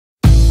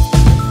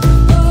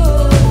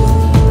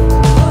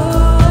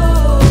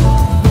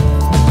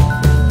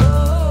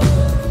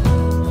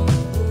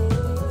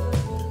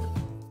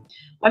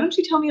Why don't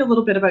you tell me a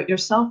little bit about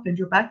yourself and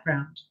your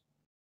background?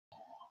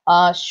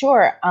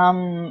 Sure.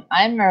 I'm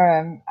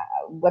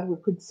what we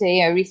could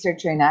say a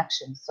researcher in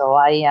action. So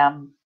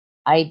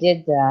I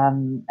did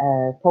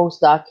a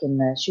postdoc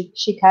in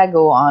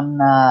Chicago on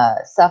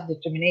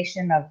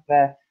self-determination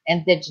of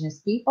indigenous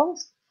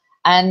peoples,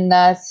 and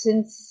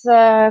since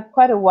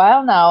quite a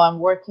while now, I'm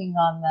working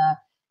on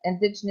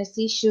indigenous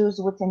issues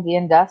within the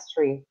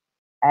industry.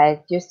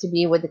 It used to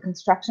be with the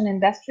construction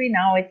industry.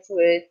 Now it's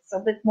a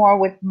bit more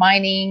with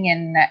mining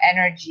and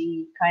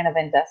energy kind of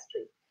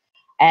industry.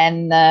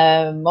 And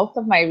most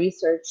of my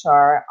research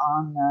are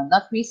on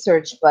not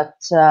research but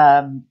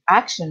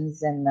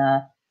actions and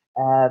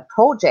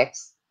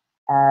projects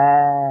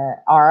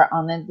are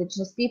on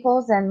indigenous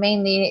peoples, and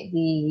mainly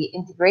the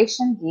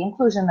integration, the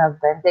inclusion of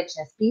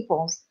indigenous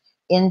peoples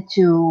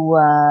into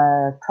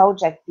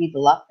project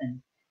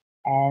development,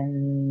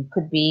 and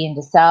could be in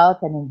the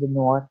south and in the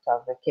north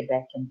of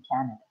Quebec and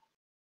Canada.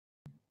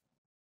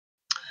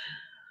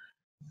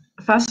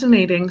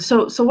 Fascinating.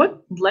 So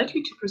what led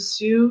you to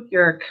pursue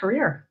your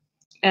career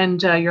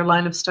and your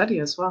line of study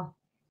as well?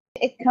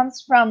 It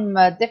comes from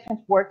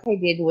different work I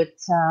did with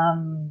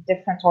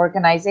different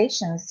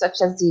organizations,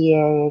 such as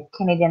the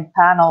Canadian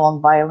Panel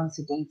on Violence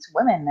Against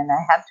Women, and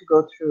I had to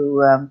go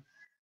through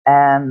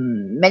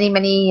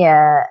many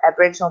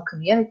Aboriginal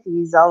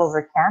communities all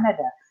over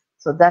Canada.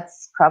 So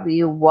that's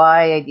probably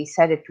why I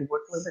decided to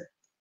work a little bit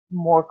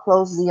more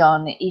closely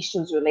on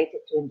issues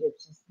related to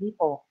Indigenous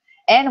people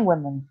and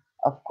women,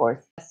 of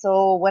course.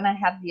 So when I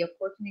had the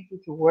opportunity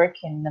to work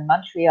in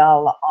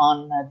Montreal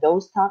on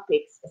those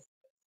topics,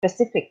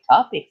 specific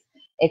topics,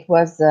 it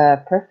was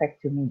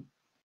perfect to me.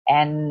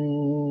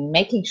 And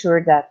making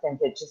sure that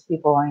Indigenous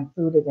people are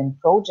included in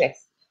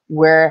projects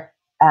where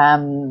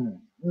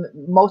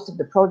most of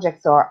the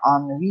projects are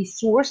on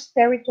resource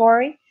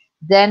territory,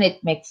 then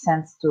it makes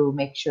sense to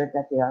make sure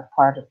that they are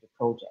part of the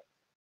project.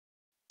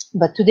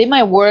 But today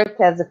my work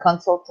as a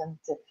consultant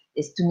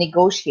is to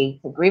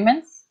negotiate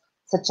agreements,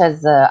 such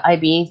as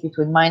IBAs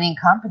between mining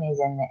companies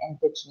and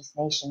Indigenous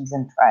nations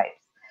and tribes.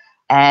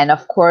 And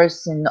of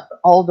course, in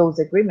all those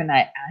agreements,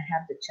 I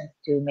have the chance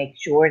to make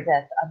sure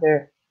that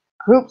other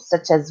groups,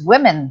 such as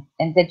women,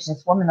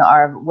 Indigenous women,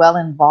 are well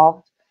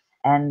involved,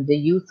 and the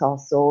youth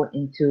also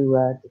into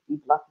the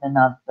development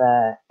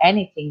of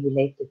anything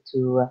related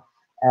to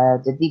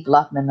the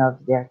development of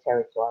their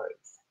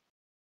territories.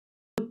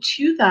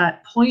 To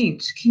that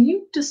point, can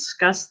you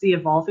discuss the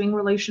evolving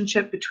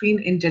relationship between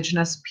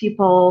Indigenous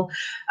people,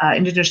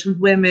 Indigenous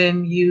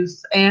women,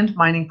 youth, and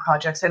mining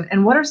projects?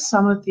 And what are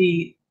some of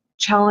the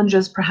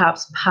challenges,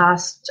 perhaps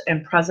past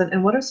and present,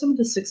 and what are some of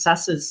the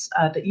successes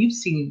that you've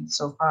seen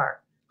so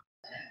far?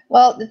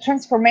 Well, the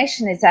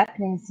transformation is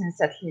happening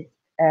since at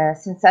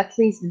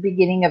least the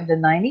beginning of the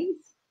 90s.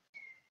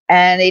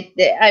 And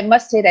I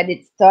must say that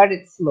it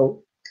started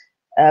slow.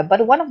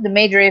 But one of the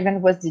major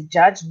events was the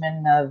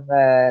judgment of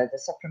the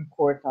Supreme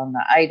Court on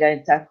the Ida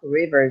and Taku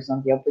rivers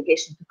on the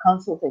obligation to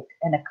consult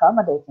and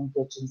accommodate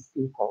Indigenous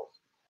peoples.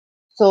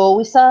 So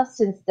we saw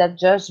since that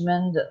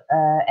judgment,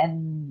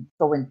 and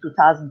so in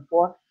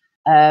 2004,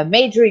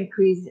 major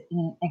increase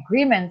in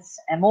agreements,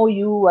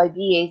 MOU,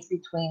 IBAs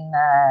between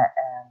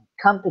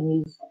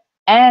companies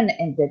and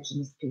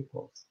Indigenous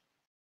peoples.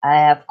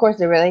 Of course,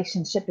 the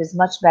relationship is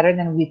much better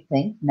than we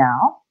think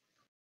now.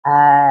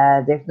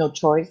 There's no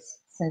choice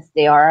since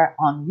they are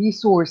on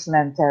resource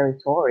land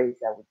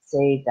territories. I would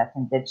say that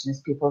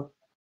Indigenous people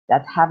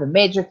that have a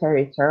major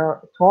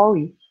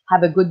territory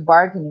have a good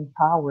bargaining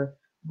power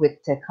with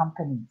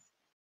companies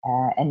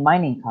and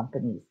mining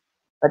companies.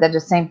 But at the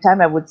same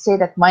time, I would say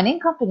that mining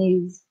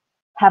companies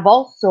have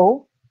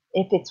also,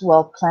 if it's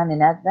well planned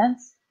in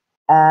advance,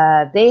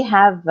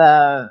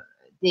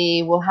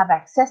 they will have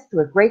access to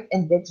a great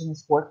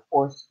Indigenous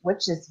workforce,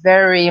 which is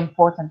very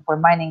important for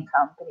mining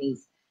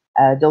companies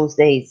those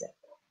days.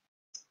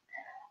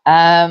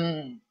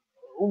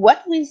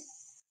 What we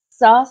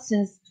saw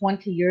since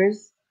 20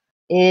 years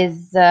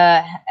is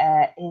a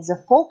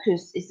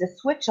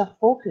switch of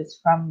focus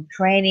from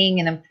training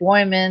and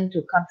employment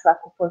to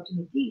contract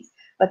opportunities.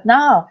 But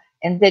now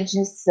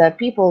Indigenous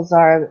peoples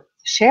are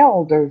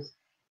shareholders,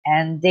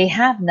 and they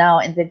have now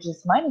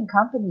Indigenous mining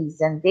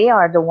companies, and they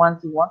are the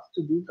ones who want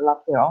to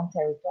develop their own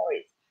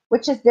territories,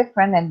 which is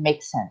different and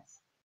makes sense.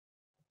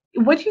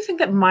 What do you think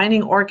that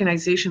mining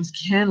organizations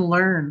can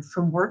learn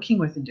from working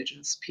with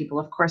Indigenous people?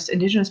 Of course,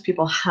 Indigenous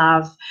people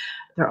have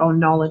their own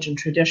knowledge and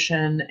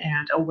tradition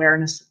and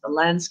awareness of the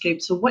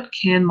landscape. So what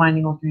can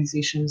mining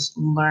organizations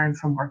learn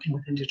from working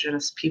with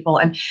Indigenous people?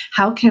 And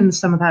how can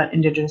some of that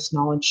Indigenous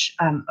knowledge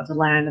of the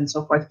land and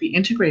so forth be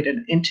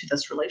integrated into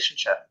this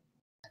relationship?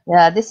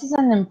 Yeah, this is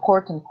an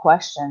important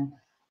question.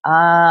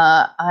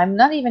 I'm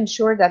not even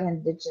sure that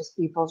Indigenous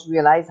peoples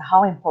realize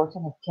how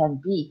important it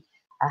can be,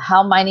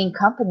 how mining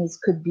companies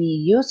could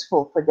be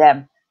useful for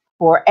them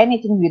for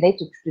anything related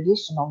to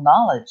traditional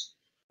knowledge.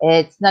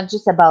 It's not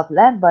just about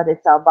land, but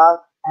it's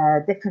about a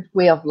different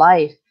way of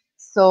life.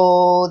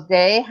 So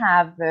they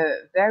have a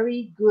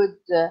very good,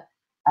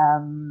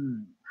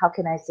 how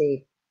can I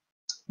say,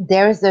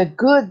 there's a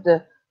good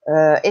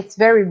it's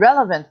very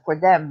relevant for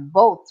them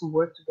both to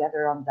work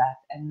together on that.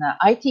 And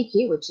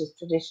ITK, which is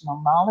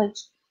traditional knowledge,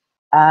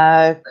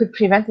 could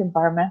prevent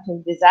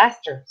environmental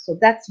disaster. So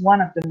that's one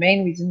of the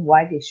main reasons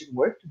why they should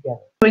work together.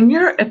 In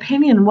your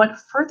opinion, what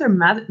further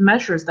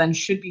measures then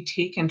should be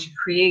taken to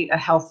create a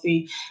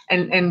healthy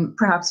and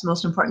perhaps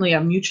most importantly,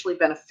 a mutually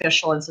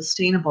beneficial and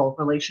sustainable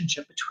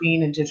relationship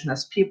between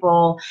Indigenous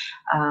people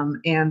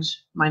and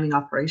mining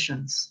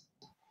operations?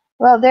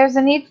 Well, there's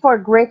a need for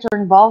greater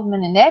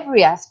involvement in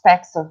every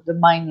aspect of the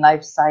mine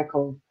life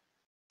cycles.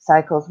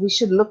 We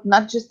should look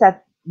not just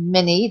at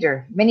men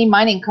either. Many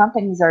mining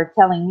companies are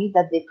telling me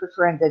that they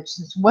prefer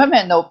Indigenous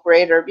women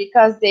operator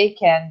because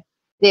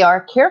they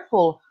are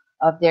careful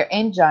of their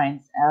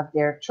engines, of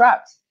their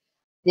trucks.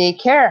 They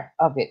care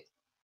of it.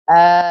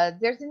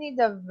 There's a need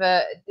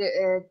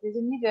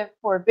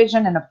for a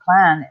vision and a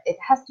plan. It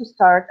has to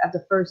start at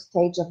the first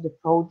stage of the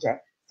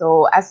project.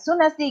 So as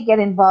soon as they get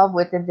involved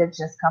with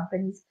Indigenous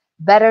companies,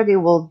 better they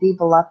will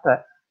develop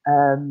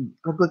a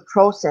good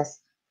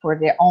process for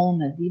their own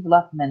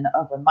development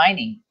of a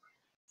mining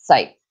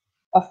site.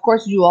 Of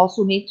course, you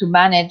also need to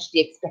manage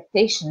the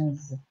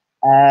expectations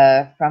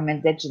from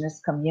Indigenous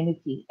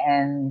community,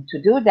 and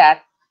to do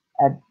that,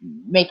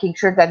 making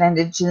sure that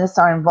Indigenous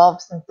are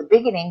involved since the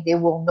beginning, they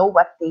will know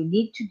what they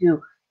need to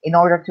do in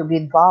order to be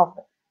involved,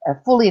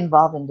 fully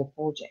involved in the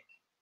project.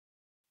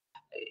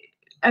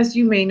 As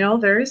you may know,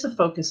 there is a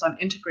focus on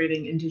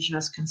integrating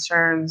Indigenous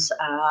concerns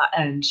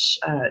and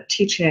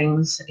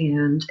teachings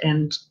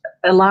and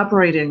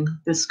elaborating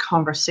this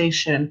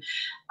conversation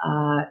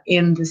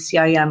in the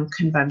CIM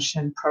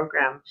convention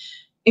program.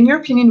 In your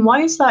opinion,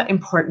 why is that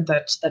important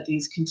that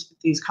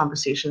these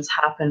conversations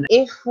happen?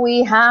 If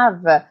we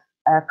have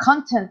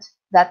content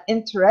that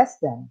interests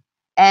them,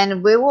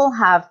 and we will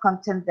have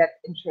content that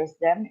interests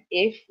them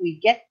if we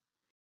get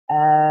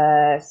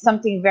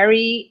something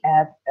very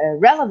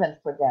relevant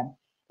for them.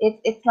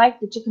 It's like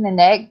the chicken and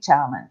egg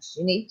challenge.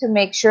 You need to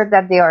make sure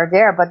that they are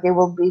there, but they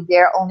will be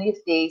there only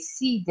if they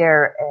see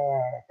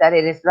that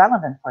it is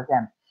relevant for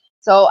them.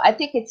 So I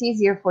think it's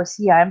easier for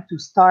CIM to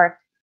start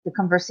the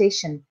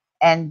conversation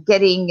and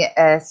getting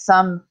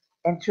some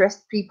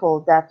interest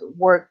people that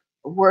work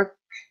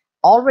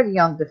already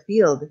on the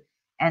field,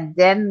 and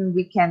then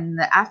we can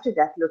after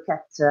that look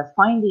at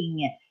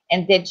finding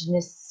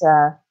Indigenous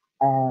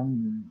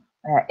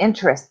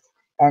interest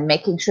and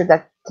making sure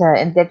that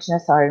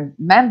Indigenous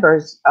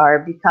members are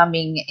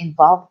becoming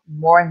involved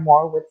more and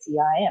more with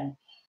CIM.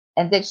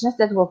 Indigenous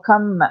that will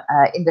come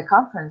in the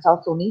conference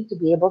also need to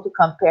be able to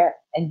compare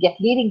and get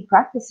leading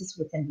practices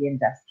within the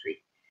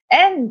industry.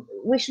 And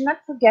we should not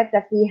forget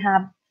that we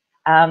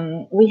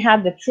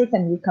had the Truth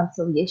and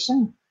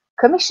Reconciliation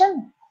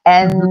Commission,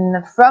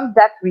 and from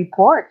that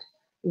report,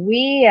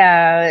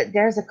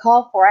 there's a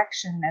call for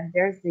action, and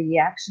there's the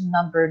action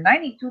number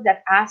 92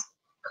 that asks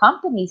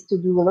companies to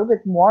do a little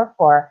bit more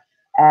for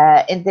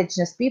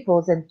Indigenous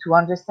peoples and to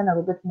understand a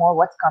little bit more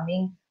what's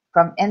coming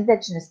from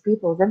Indigenous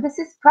peoples. And this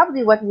is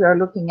probably what we are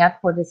looking at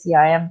for the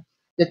CIM,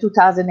 the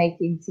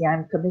 2018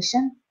 CIM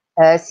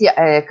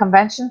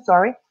convention,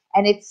 sorry.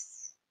 And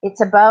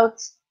it's about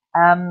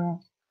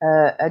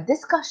a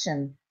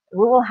discussion.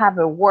 We will have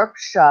a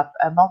workshop,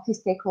 a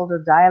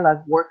multi-stakeholder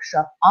dialogue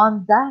workshop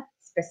on that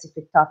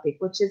specific topic,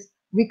 which is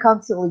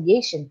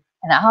reconciliation,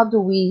 and how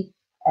we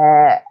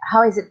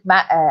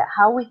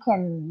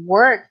can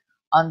work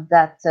on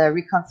that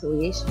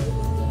reconciliation.